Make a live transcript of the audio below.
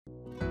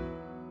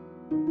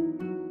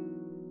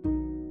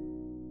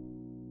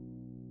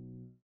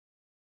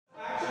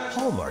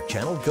Hallmark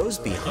Channel goes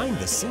behind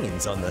the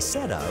scenes on the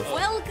set of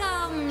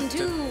Welcome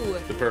to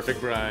The Perfect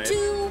Bride.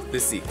 To the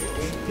sequel.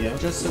 Yeah,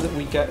 just so that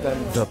we get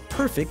them. The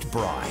Perfect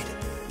Bride,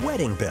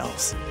 Wedding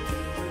Bells.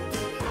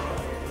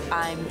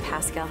 I'm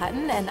Pascale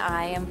Hutton, and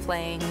I am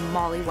playing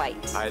Molly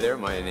White. Hi there,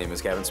 my name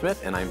is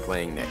Kavan and I'm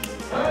playing Nick.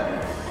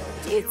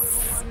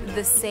 It's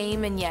the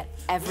same, and yet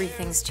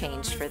everything's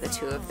changed for the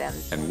two of them.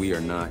 And we are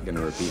not going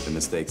to repeat the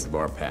mistakes of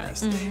our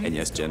past. And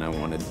yes, Jen, I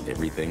wanted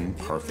everything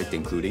perfect,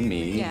 including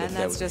me. Yeah, and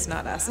that's just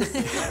not us.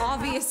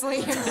 Obviously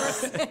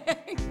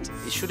imperfect.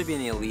 It should have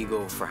been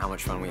illegal for how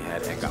much fun we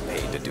had and got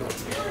paid to do it.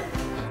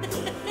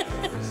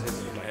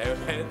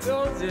 I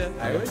told you,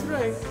 I was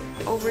right.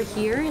 Over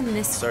here in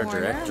this It's our corner.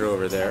 director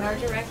over there. And our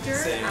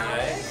director.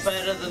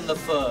 Better than the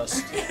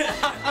first.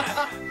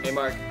 Hey,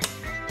 Mark.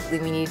 We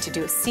need to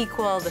do a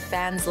sequel. The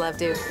fans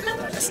loved it.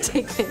 Just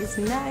take things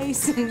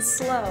nice and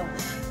slow.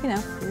 You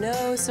know,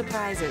 no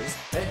surprises.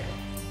 Hey.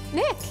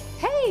 Nick,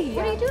 hey,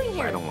 what are you doing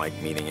here? I don't like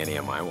meeting any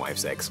of my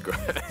wife's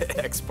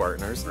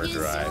ex-partners. You're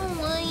so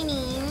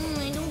whiny.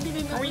 I don't get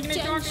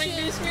enough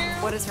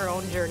attention. What does her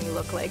own journey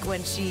look like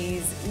when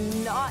she's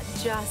not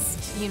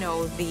just, you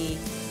know, the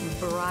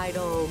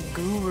bridal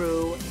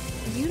guru?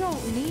 You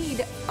don't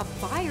need a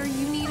buyer,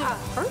 you need a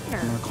partner.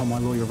 I'm gonna call my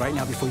lawyer right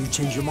now before you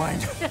change your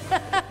mind.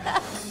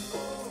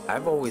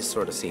 I've always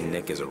sort of seen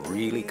Nick as a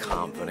really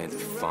confident,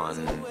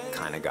 fun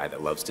kind of guy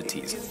that loves to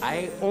tease.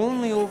 I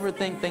only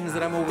overthink things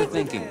that I'm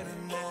overthinking.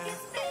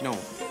 No.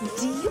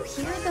 Do you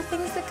hear the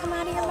things that come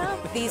out of your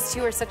mouth? These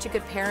two are such a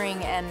good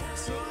pairing, and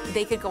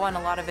they could go on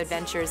a lot of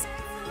adventures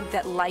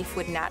that life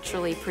would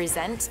naturally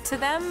present to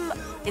them.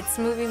 It's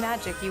movie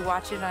magic. You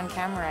watch it on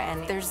camera,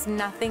 and there's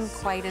nothing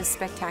quite as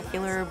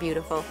spectacular or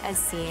beautiful as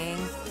seeing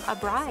a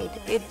bride.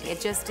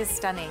 It just is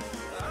stunning.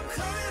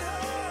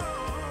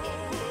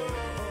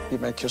 You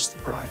may kiss the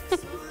bride.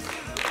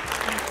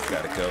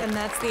 Gotta go. And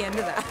that's the end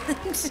of that.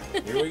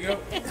 Here we go.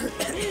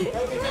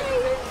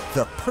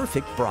 The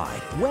Perfect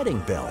Bride,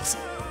 Wedding Bells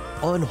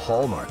on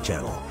Hallmark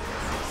Channel.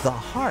 The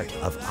heart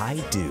of I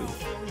Do.